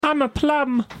I'm a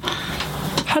plum.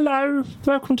 Hello,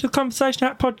 welcome to the Conversation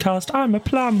Hat podcast. I'm a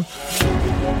plum.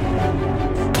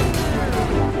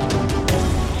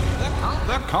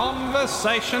 The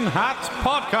Conversation Hat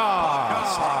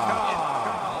podcast.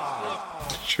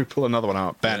 Should we pull another one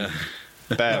out? Ben.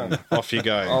 Ben, off you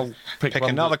go. I'll pick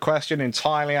another question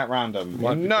entirely at random.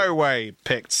 In no way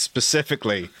picked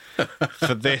specifically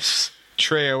for this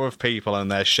trio of people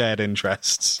and their shared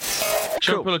interests.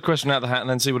 Shall we pull a question out of the hat and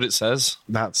then see what it says?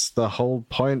 That's the whole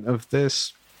point of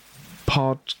this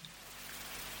podcast.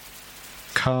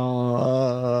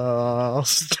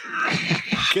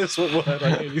 Guess what word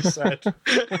I nearly said?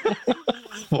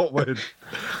 What word?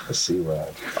 A C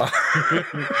word.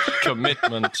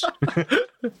 Commitment.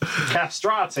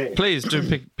 Castrati. Please do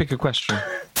pick a question.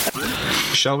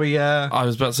 Shall we? I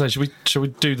was about to say, shall we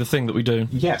do the thing that we do?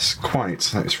 Yes, quite.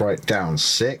 Let's write down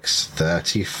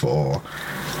 634.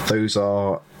 Those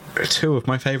are two of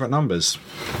my favourite numbers.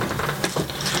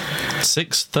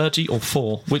 6, 30 or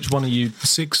 4? Which one are you?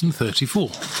 6 and 34.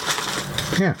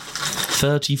 Yeah.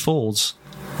 34s.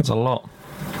 That's a lot.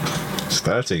 It's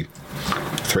 30.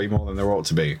 3 more than there ought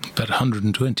to be. About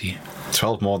 120.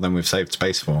 12 more than we've saved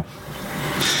space for.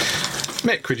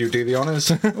 Mick, could you do the honours?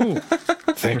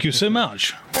 Thank you so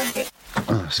much.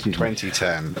 Oh, excuse me.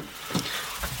 2010.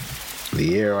 The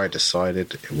year I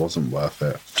decided it wasn't worth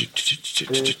it.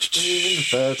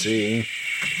 30.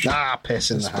 Ah,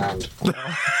 piss in the hand.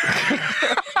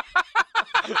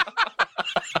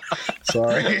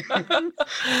 Sorry.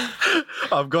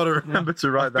 I've got to remember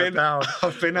to write that down.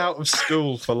 I've been out of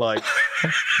school for like,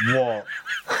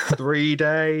 3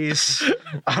 days?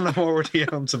 And I'm already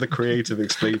onto the creative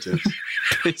expletives.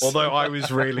 Although I was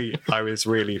really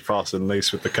fast and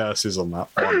loose with the curses on that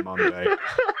one Monday.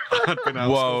 I'd been out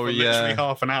of school for literally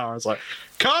half an hour. I was like,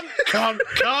 cunt.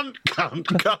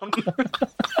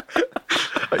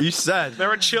 You said. There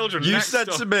are children You next said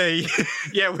door. to me.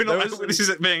 Yeah, we're not. This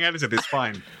is being edited. It's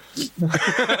fine.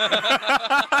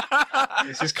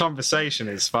 This is conversation.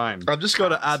 It's fine. I've just got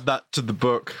to add that to the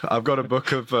book. I've got a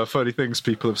book of funny things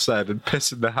people have said, and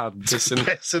piss in the hand. Piss in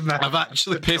the I've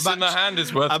actually Piss in the hand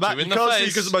is worth 2 in the can't see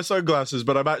face. because of my sunglasses,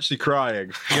 but I'm actually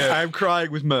crying. Yeah. I am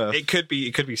crying with mirth. It could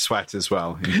be sweat as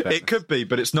well. It could be,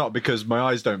 but it's not because my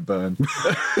eyes don't burn.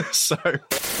 So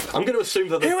I'm going to assume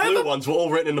that the blue ones were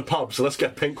all written in the pub, so let's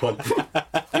get a pink one.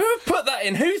 Who put that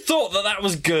in? Who thought that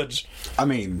was good? I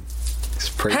mean, it's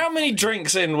pretty. How many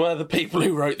drinks in were the people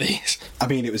who wrote these? I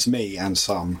mean, it was me and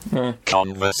some.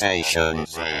 Conversation.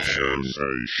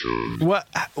 What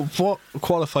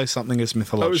qualifies something as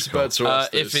mythological?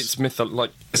 If it's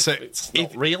it's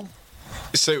not real.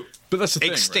 So, But that's the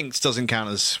thing, extinct doesn't count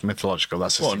as mythological.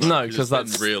 That's just No, because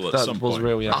that's real at that some was point.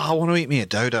 real. Yeah. I want to eat me a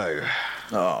dodo.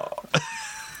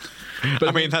 But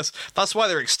I mean, that's why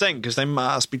they're extinct, because they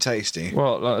must be tasty.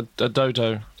 Well, a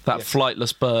dodo, that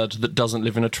flightless bird that doesn't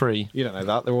live in a tree, You don't know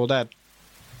that. They're all dead.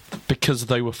 because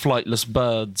they were flightless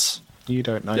birds. You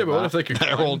don't know yeah, but what that. if they could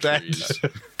They're climb all dead. trees?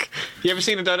 You ever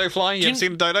seen a dodo fly? You ever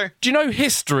seen a dodo? Do you know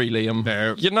history, Liam?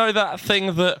 No. You know that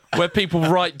thing where people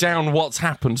write down what's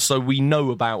happened so we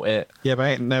know about it? Yeah, but I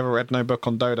ain't never read no book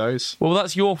on dodos. Well,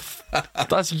 that's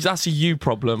that's a you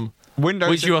problem. Windows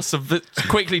Which you are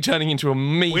quickly turning into a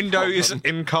me Windows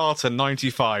problem. in Carter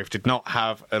 95 did not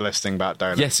have a listing about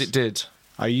donuts. Yes, it did.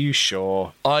 Are you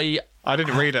sure? I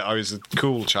didn't read it. I was a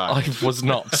cool child. I was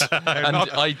not, and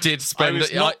I did spend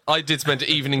I did spend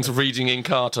evenings reading in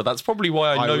Carter. That's probably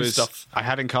why I know stuff. I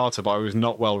had in Carter, but I was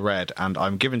not well read, and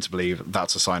I'm given to believe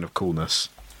that's a sign of coolness.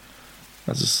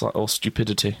 That's or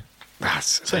stupidity.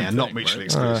 They are not mutually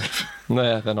exclusive.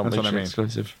 Yeah, they're not That's what I mutually mean.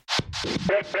 exclusive.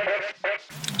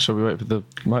 Shall we wait for the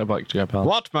motorbike to go past?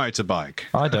 What motorbike?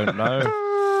 I don't know.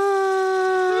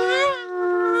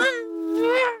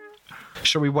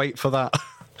 Shall we wait for that?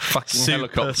 Fucking Super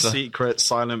helicopter. secret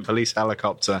silent police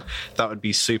helicopter. That would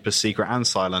be super secret and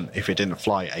silent if it didn't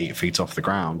fly 8 feet off the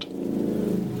ground.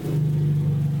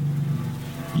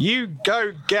 You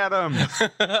go get them.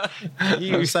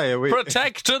 You say,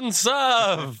 Protect and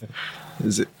serve.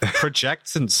 is it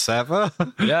project and sever?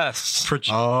 Yes.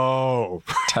 Oh,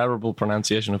 Terrible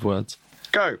pronunciation of words.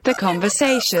 go. The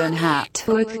Conversation Hat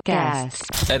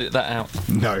podcast. Edit that out.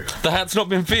 No. The hat's not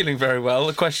been feeling very well.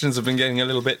 The questions have been getting a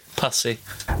little bit pussy.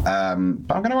 But I'm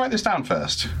going to write this down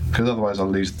first, because otherwise I'll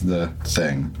lose the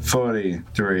thing.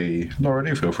 43. Laura,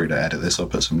 do feel free to edit this. I'll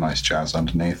put some nice jazz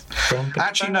underneath.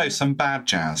 Actually, no, some bad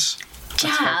jazz.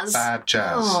 Jazz? Bad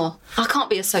jazz. Oh, I can't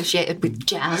be associated with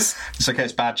jazz. It's okay,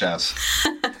 it's bad jazz.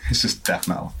 It's just death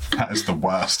metal. That is the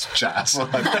worst jazz.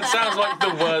 That sounds like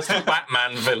the worst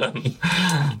Batman villain.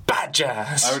 Bad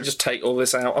jazz. I would just take all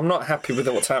this out. I'm not happy with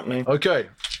what's happening. Okay,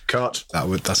 Cut.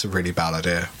 That's a really bad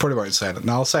idea. Probably won't say it.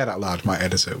 No, I'll say it out loud. Might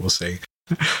edit it. We'll see.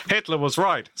 Hitler was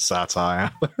right.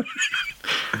 Satire.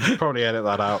 Probably edit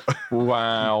that out.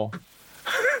 Wow.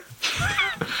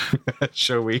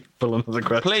 Shall we pull another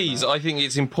question? Please, I think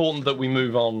it's important that we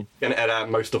move on. And edit out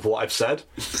most of what I've said.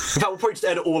 In fact, we'll probably just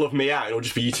edit all of me out and it'll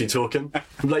just be you two talking.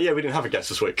 I'm like, yeah, we didn't have a guest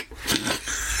this week.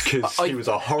 Because he was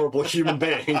a horrible human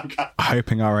being.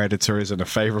 Hoping our editor is in a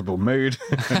favourable mood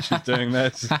when she's doing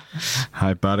this.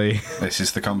 Hi, buddy. This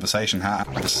is the conversation hat.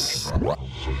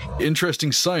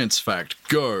 Interesting science fact.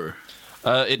 Go.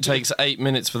 It takes 8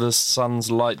 minutes for the sun's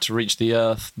light to reach the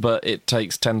Earth, but it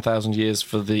takes 10,000 years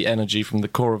for the energy from the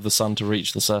core of the sun to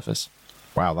reach the surface.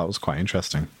 Wow, that was quite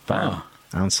interesting. Wow.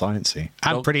 And sciencey.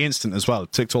 And pretty instant as well.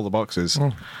 Ticked all the boxes.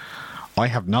 I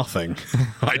have nothing.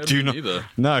 I do not. Either.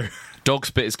 No. Dog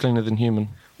spit is cleaner than human.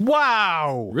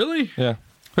 Wow! Really? Yeah.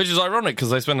 Which is ironic,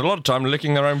 because they spend a lot of time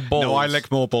licking their own balls. No, I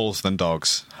lick more balls than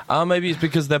dogs. Maybe it's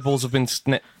because their balls have been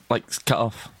cut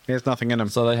off. There's nothing in them.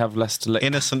 So they have less to lick.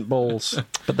 Innocent balls.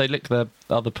 But they lick their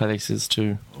other places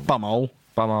too. Bumhole.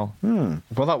 Bumhole.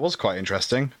 Well, that was quite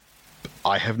interesting.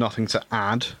 I have nothing to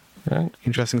add. Right.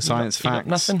 Interesting science facts.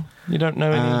 Nothing? You don't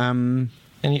know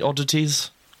any oddities?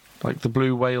 Like the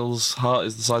blue whale's heart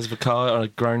is the size of a car, and a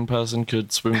grown person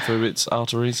could swim through its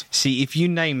arteries. See, if you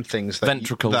name things that...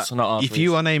 Ventricles, not arteries. If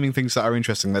you are naming things that are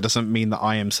interesting, that doesn't mean that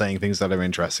I am saying things that are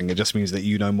interesting. It just means that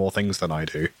you know more things than I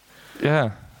do.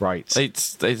 Yeah. Right.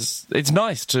 It's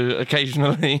nice to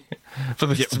occasionally... for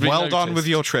this to be well noticed. done with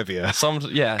your trivia.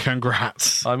 Yeah.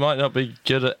 Congrats. I might not be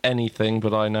good at anything,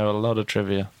 but I know a lot of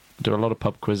trivia. I do a lot of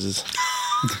pub quizzes.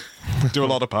 Do a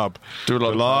lot of pub. Do a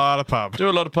lot of pub. Do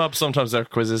a lot of pub. Sometimes there are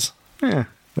quizzes. Yeah.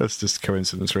 That's just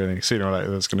coincidence, really. Sooner or later,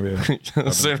 there's going to be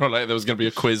a... Sooner or later, there was going to be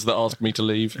a quiz that asked me to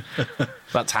leave.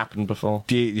 That's happened before.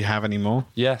 Do you have any more?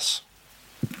 Yes.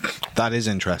 That is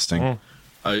interesting.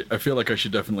 I feel like I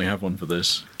should definitely have one for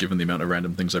this, given the amount of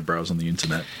random things I browse on the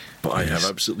internet. But I have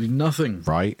absolutely nothing.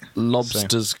 Right.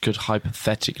 Lobsters could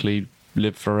hypothetically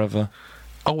live forever.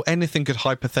 Oh, anything could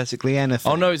hypothetically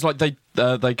anything. Oh, no, it's like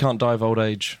they can't die of old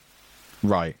age.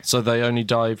 Right. So they only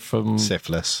die from...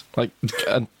 syphilis. Like...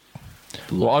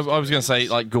 well, I was going to say,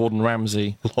 like, Gordon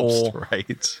Ramsay. Lobster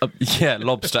AIDS.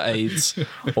 Lobster AIDS.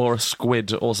 Or a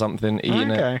squid or something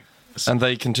eating it. And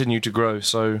they continue to grow,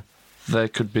 so there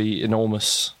could be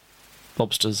enormous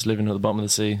lobsters living at the bottom of the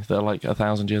sea. They're like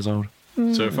 1,000 years old.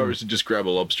 So if I was to just grab a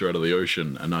lobster out of the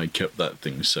ocean and I kept that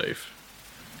thing safe,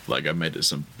 like I made it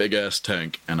some big-ass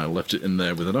tank and I left it in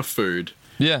there with enough food,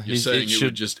 yeah, you're saying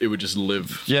it would just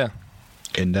live... Yeah.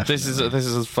 Indefinitely. This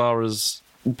is as far as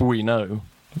we know.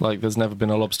 Like, there's never been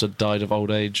a lobster died of old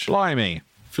age. Blimey.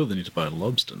 I feel the need to buy a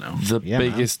lobster now. The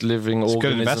biggest living organism. It's a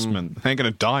good investment. They ain't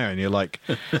going to die on you like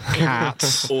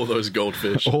cats. All those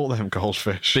goldfish. All them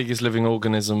goldfish. Biggest living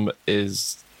organism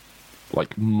is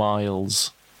like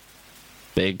miles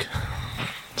big.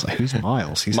 It's like, who's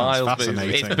Miles? He sounds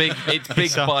fascinating. It's big. It's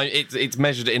big. It's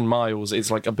measured in miles. It's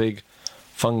like a big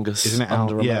fungus. Isn't it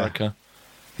under America?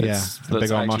 Yeah, a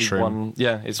big old mushroom.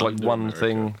 It's like one America.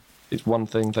 thing. It's one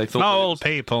thing. They thought old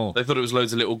people. They thought it was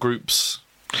loads of little groups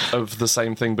of the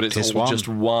same thing, but it's all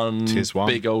one. just one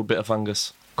big old bit of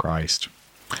fungus. Christ.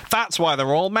 That's why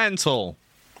they're all mental.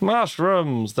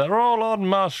 Mushrooms. They're all on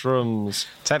mushrooms.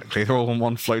 Technically, they're all on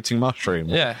one floating mushroom.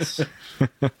 Yes.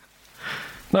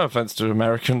 No offence to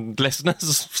American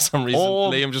listeners. For some reason,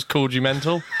 Liam just called you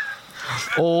mental.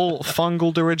 All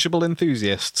fungal dirigible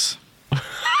enthusiasts.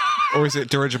 Or is it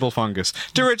dirigible fungus?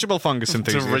 Dirigible fungus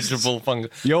enthusiasts. Dirigible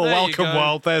fungus. You're welcome,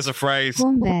 world. There's a phrase.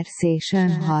 Conversation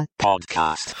hot.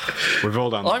 Podcast. We've all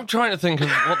done that. I'm trying to think of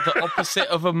what the opposite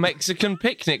of a Mexican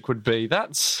picnic would be.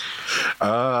 That's...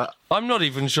 I'm not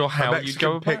even sure how you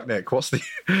go about picnic.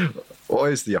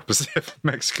 What is the opposite of a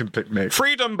Mexican picnic?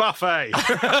 Freedom buffet.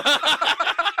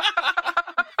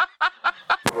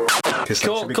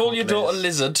 Call your daughter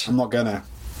Lizard. I'm not gonna.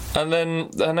 And then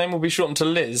her name will be shortened to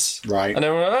Liz. Right. And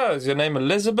then we're like, is your name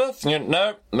Elizabeth? And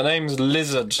no, my name's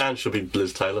Lizard. And she'll be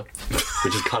Liz Taylor,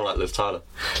 which is kind of like Liz Tyler.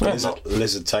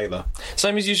 Lizard Taylor.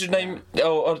 Same as you should name...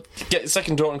 or get a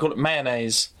second daughter and call it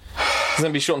Mayonnaise. And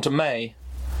then be shortened to May.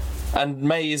 And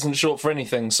May isn't short for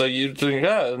anything, so you think,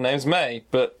 her name's May.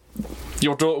 But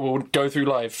your daughter will go through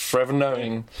life forever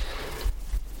knowing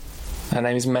her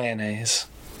name is Mayonnaise.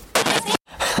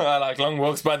 I like long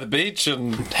walks by the beach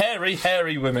and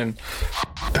hairy women.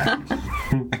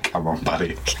 Come on,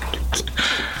 buddy.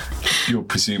 You're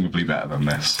presumably better than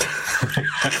this.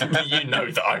 You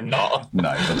know that I'm not.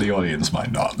 No, but the audience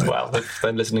might not. Well, if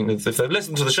they've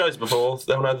listened to the shows before,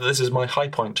 they'll know that this is my high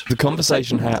point. The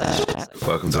Conversation Hat.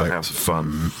 Welcome to the House of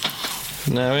Fun.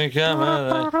 Now we come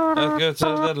let's go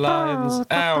to the lions.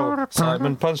 Ow!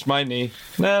 Simon punched my knee.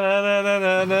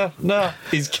 No.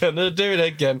 He's gonna do it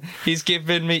again. He's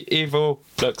giving me evil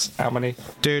looks. How many?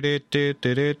 Do do do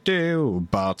do do do.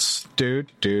 Butts. Do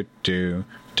do do.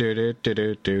 Do do do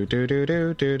do do do do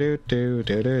do do do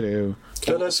do do.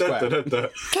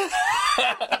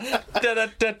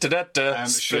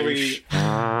 Shall we?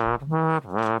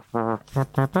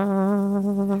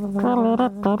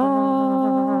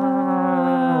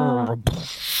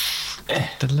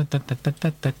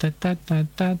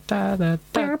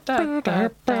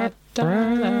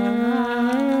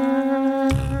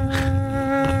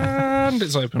 And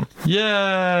it's open.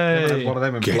 Yay! One of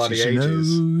them in bloody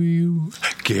ages.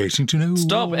 Getting to know.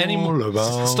 Stop any more.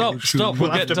 Stop. We'll We'll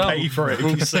have get to dumb. pay for it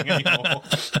if you sing anymore.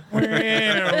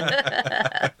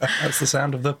 That's the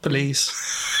sound of the police.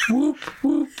 Whoop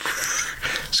whoop.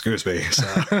 Excuse me,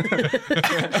 sir.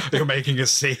 You're making a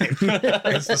scene.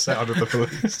 It's the sound of the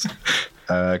police.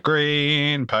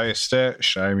 Green, post it.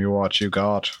 Show me what you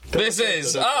got. This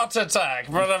is Art Attack.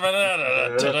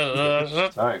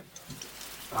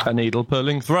 A needle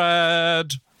pulling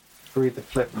thread. Read the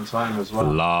flip in time as well.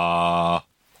 La.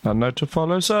 A note to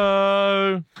follow.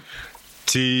 So.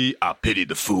 T. I pity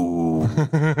the fool.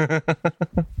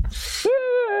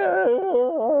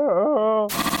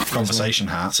 Conversation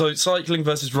hat. So cycling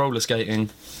versus roller skating.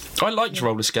 I liked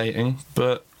roller skating,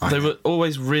 but they were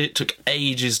always took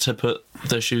ages to put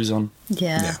their shoes on,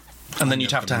 Yeah. and then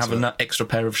you'd have to have an extra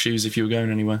pair of shoes if you were going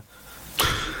anywhere,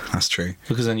 That's true.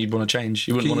 because then you'd want to change.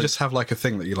 You wouldn't Can you want just have like a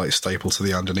thing that you like staple to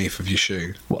the underneath of your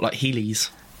shoe? what, like Heelys.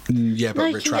 Yeah, but No,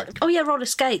 you can retract. get, roller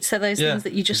skates. So those Yeah. things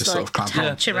that you just Just like sort of clamp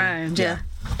attach around. Yeah.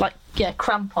 Like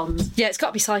crampons. Yeah, it's got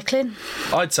to be cycling.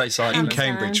 I'd say cycling. In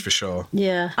Cambridge for sure.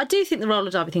 Yeah, I do think the roller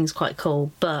derby thing is quite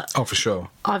cool, but Oh, for sure.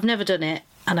 I've never done it,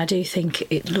 and I do think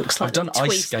it looks like I've done they ice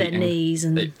twist their skating. knees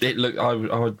and It look. I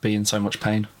would be in so much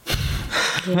pain.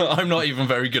 I'm not even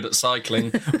very good at cycling,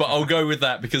 but I'll go with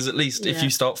that because at least if Yeah. you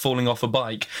start falling off a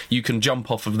bike, you can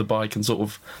jump off of the bike and sort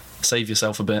of save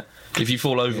yourself a bit. If you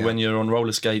fall over when you're on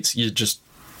roller skates, you're just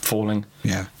falling.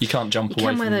 Yeah. You can't jump you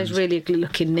away can wear from those them. really ugly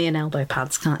looking knee and elbow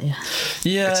pads, can't you?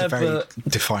 Yeah, It's a very but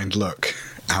defined look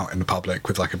out in the public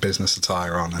with like a business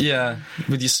attire on it. yeah,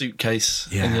 with your suitcase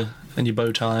Yeah. and your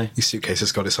bow tie. Your suitcase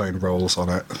has got its own rolls on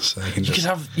it, so you can You just.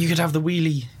 could have the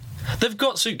wheelie. They've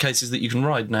got suitcases that you can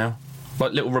ride now,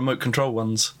 like little remote control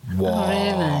ones. Wow.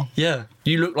 Really? Yeah,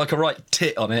 you look like a right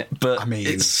tit on it, but I mean-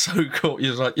 it's so cool.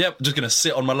 You're like, yep, just gonna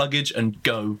sit on my luggage and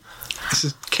go.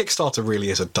 Kickstarter really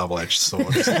is a double-edged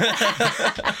sword. Isn't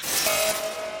it?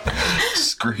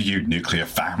 Screw you, nuclear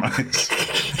families.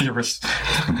 You're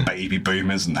baby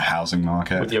boomers in the housing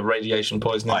market. With your radiation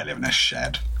poisoning. I live in a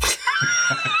shed.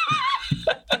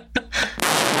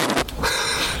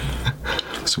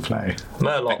 Souffle.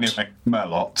 Merlot. Anyway,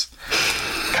 Merlot.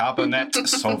 Cabernet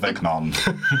Sauvignon.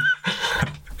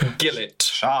 Gillet.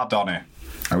 Chardonnay.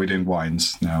 Are we doing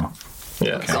wines now?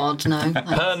 Yeah. God, no.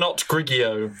 Pernod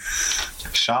Grigio.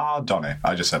 Chardonnay.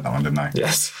 I just said that one, didn't I?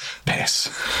 Yes. Piss.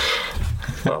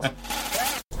 Well,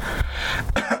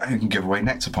 You can give away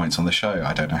nectar points on the show.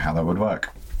 I don't know how that would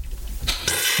work.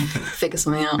 Figure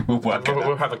something out. We'll work it out.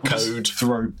 we'll have a Just code.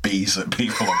 throw bees at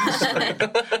people on the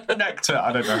street. Nectar.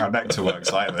 I don't know how nectar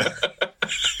works either.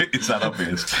 It's that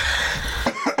obvious.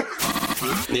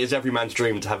 It is every man's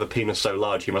dream to have a penis so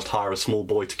large he must hire a small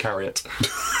boy to carry it.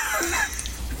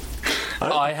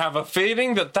 I have a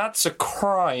feeling that that's a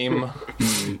crime.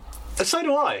 So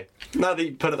do I. Now that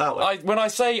you put it that way. When I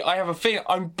say I have a feeling,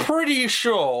 I'm pretty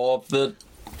sure that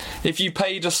if you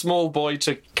paid a small boy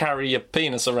to carry your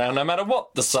penis around, no matter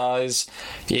what the size,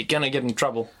 you're gonna get in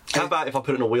trouble. How about if I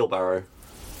put it in a wheelbarrow?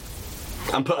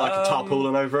 And put like a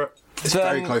tarpaulin over it? It's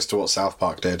very close to what South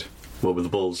Park did. Well, with the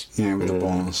balls. Yeah, with the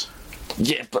balls.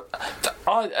 Yeah, but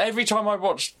every time I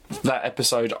watch that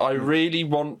episode, I really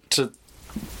want to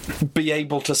be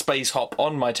able to space hop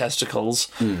on my testicles,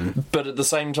 but at the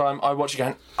same time, I watch it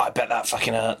going, I bet that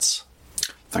fucking hurts.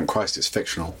 Thank Christ it's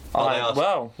fictional. They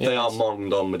are yes.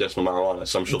 monged on medicinal marijuana,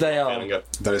 so I'm sure They they're are. feeling it.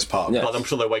 That is part of Yeah. it. But I'm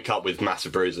sure they wake up with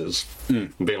massive bruises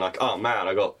and being like, oh man,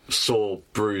 I got sore,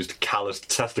 bruised, calloused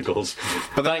testicles.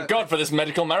 But Thank God for this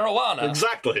medical marijuana.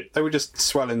 Exactly. They would just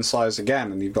swell in size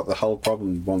again, and you've got the whole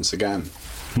problem once again.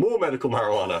 More medical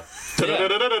marijuana.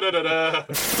 Da-da-da-da-da-da-da.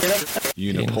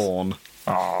 Uniporn.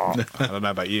 I don't know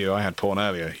about you. I had porn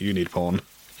earlier. You need porn.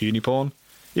 Uniporn?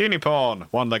 Uniporn.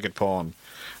 One-legged porn.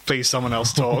 Please, someone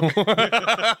else talk.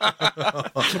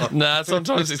 Nah,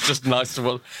 sometimes it's just nice to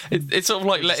watch. It's sort of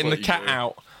like letting the cat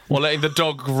out or letting the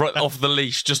dog off the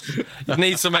leash. Just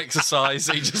needs some exercise.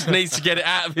 He just needs to get it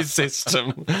out of his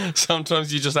system.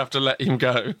 Sometimes you just have to let him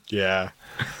go. Yeah.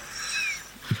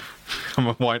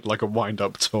 I'm like a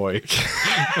wind-up toy.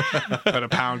 Put a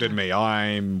pound in me.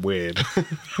 I'm weird.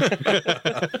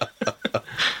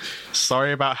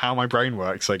 Sorry about how my brain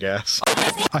works, I guess.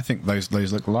 I think those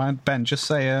look like Ben. Just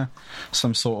say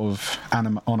some sort of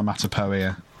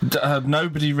onomatopoeia.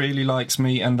 Nobody really likes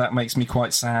me, and that makes me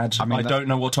quite sad. I don't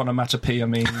know what onomatopoeia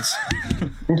means.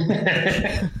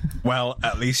 Well,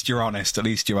 at least you're honest. At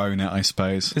least you own it, I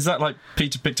suppose. Is that like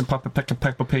Peter picked a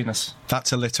pepper penis?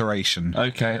 That's alliteration.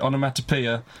 Okay,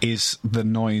 onomatopoeia is the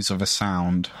noise of a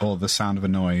sound, or the sound of a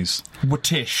noise.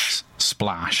 Whatish.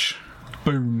 Splash.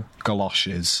 Boom.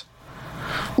 Galoshes.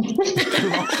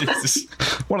 Galoshes.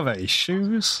 What are they?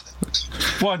 Shoes?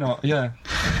 Why not? Yeah.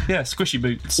 Yeah, squishy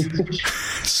boots.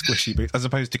 Squishy boots, as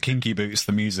opposed to Kinky Boots,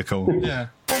 the musical. Yeah.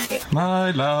 My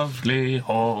lovely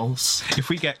horse. If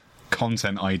we get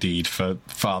content ID'd for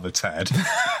Father Ted,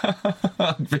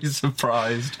 I'd be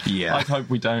surprised. Yeah. I hope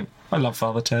we don't. I love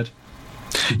Father Ted.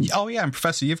 Oh yeah, and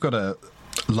Professor, you've got a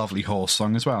lovely horse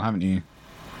song as well, haven't you?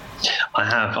 I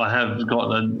have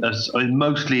got I mean,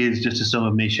 mostly is just a song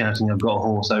of me shouting "I've got a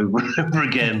horse" over and over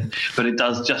again, but it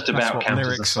does just about count as a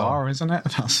lyrics song. are, isn't it?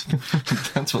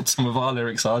 That's what some of our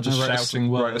lyrics are, just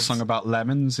shouting words. Wrote a song about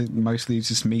lemons. It mostly is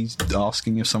just me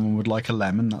asking if someone would like a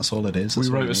lemon. That's all it is. We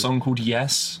wrote a song called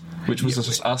Yes, which was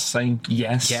just us saying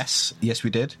yes. Yes, we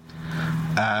did.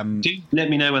 Do let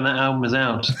me know when that album is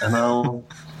out, and I'll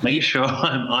make sure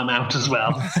I'm out as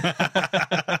well.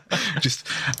 Just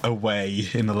away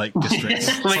in the Lake District,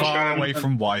 far away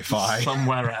from Wi-Fi,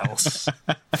 somewhere else.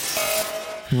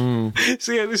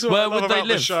 So yeah, this is what I love about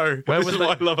the show. This is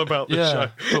what I love about the show.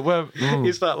 But where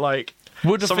is that like?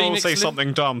 Would someone will say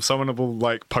something dumb, someone will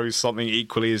like post something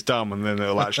equally as dumb, and then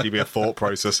there'll actually be a thought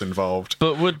process involved.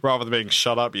 But rather than being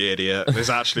 "shut up, you idiot," there's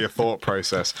actually a thought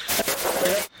process.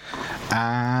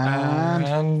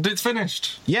 And it's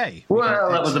finished. Yay!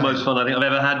 Well, that was the most fun I think I've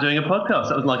ever had doing a podcast.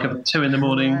 That was like a 2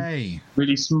 a.m,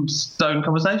 really stone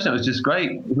conversation. It was just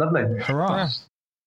great. It was lovely. Hurrah!